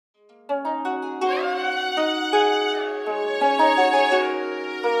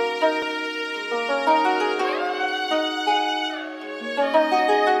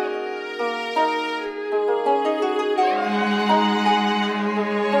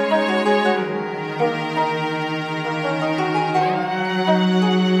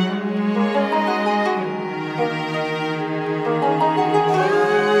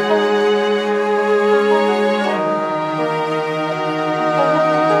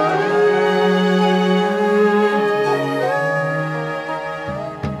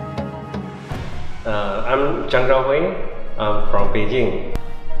Zhang Zhaohui. I'm from Beijing.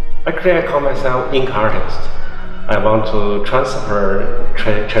 Actually, I call myself ink artist. I want to transfer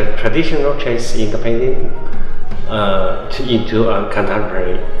traditional Chinese ink painting into a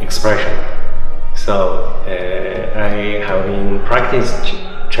contemporary expression. So I have been practicing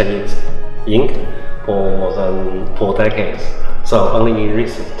Chinese ink for more than 4 decades. So only in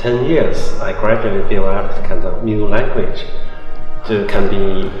recent 10 years, I gradually developed kind of new language to can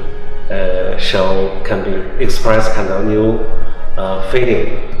be express kind of new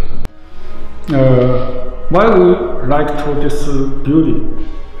feeling. Why we like to this building?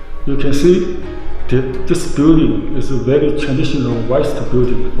 You can see this building is a very traditional West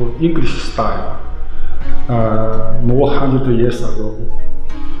building for English style, more 100 years ago.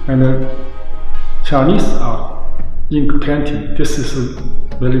 And Chinese art, ink painting, this is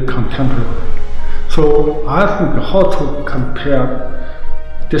very contemporary. So I think how to compare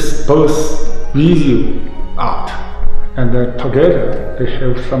this both visual art and together they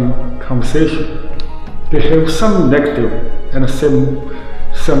have some conversation. They have some negative and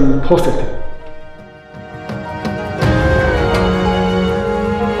some positive.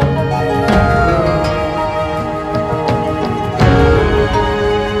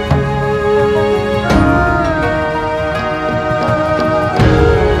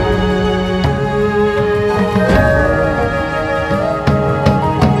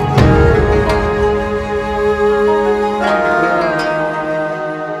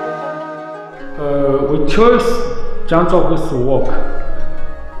 We chose Zhang Zhaohui's work.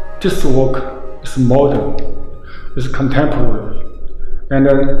 This work is modern, is contemporary, and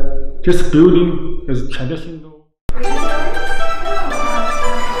this building is traditional.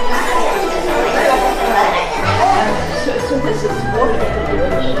 So this is water.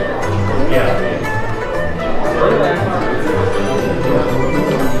 Yeah.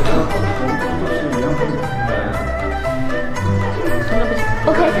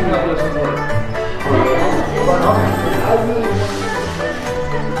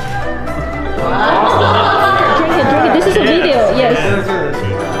 Drink it. This is a video, yes.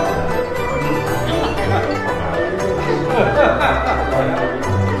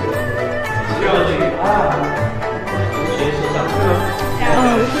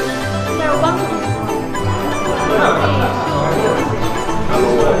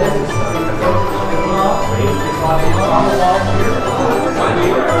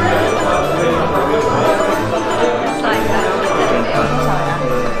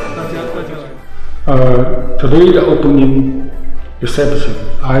 Today the opening reception,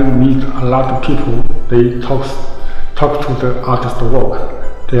 I meet a lot of people. They talk to the artist's work.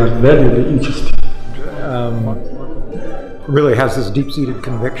 They are very interested. Really has this deep-seated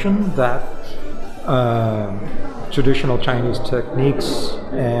conviction that traditional Chinese techniques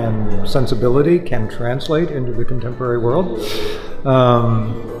and sensibility can translate into the contemporary world.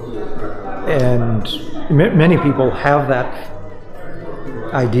 And many people have that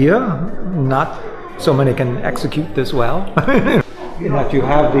idea. Not so many can execute this well. In that you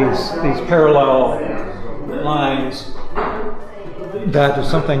have these parallel lines that is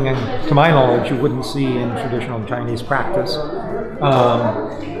something, to my knowledge, you wouldn't see in traditional Chinese practice.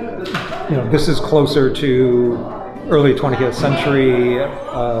 This is closer to early 20th century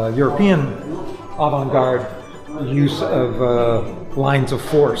European avant-garde use of lines of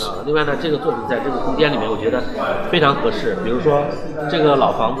force. 另外呢，这个作品在这个空间里面，我觉得非常合适。比如说，这个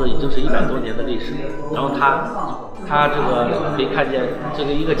老房子已经是100多年的历史，然后它这个可以看见这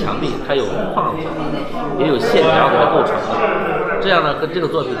个一个墙壁，它有框子，也有线条给它构成的。这样呢，跟这个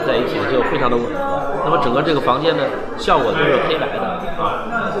作品在一起就非常的吻合。那么整个这个房间的效果都是黑白的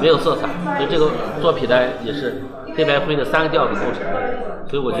啊，没有色彩，所以这个作品呢也是黑白灰的3个调子构成的。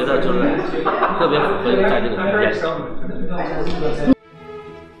所以我觉得就是特别符合在这个空间上。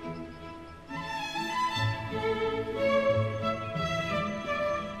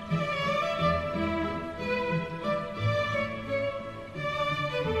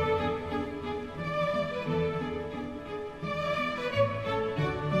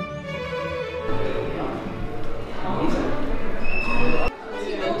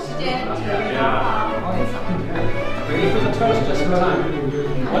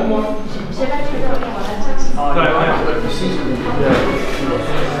One more.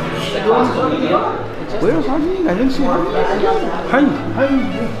 Where's Harvey? I didn't see Harvey. Hi.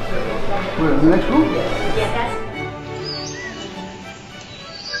 Where? The next room?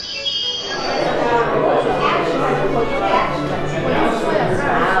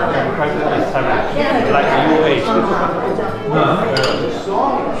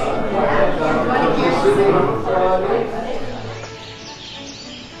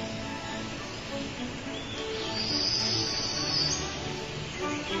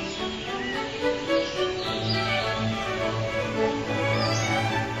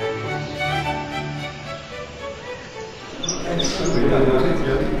 Did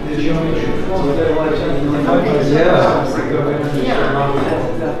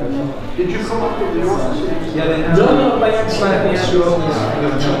you come up with yours? No, by accident, it's your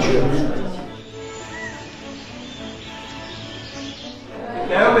teacher.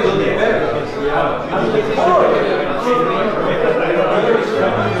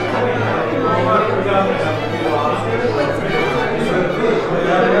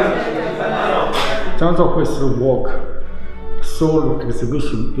 Zhang Zhaohui's work, solo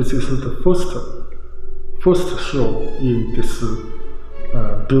exhibition, this is the first show in this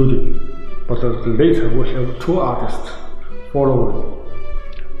building, but later we have 2 artists following.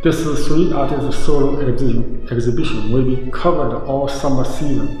 This 3 artists solo exhibition will be covered all summer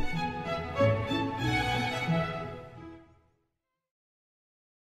season.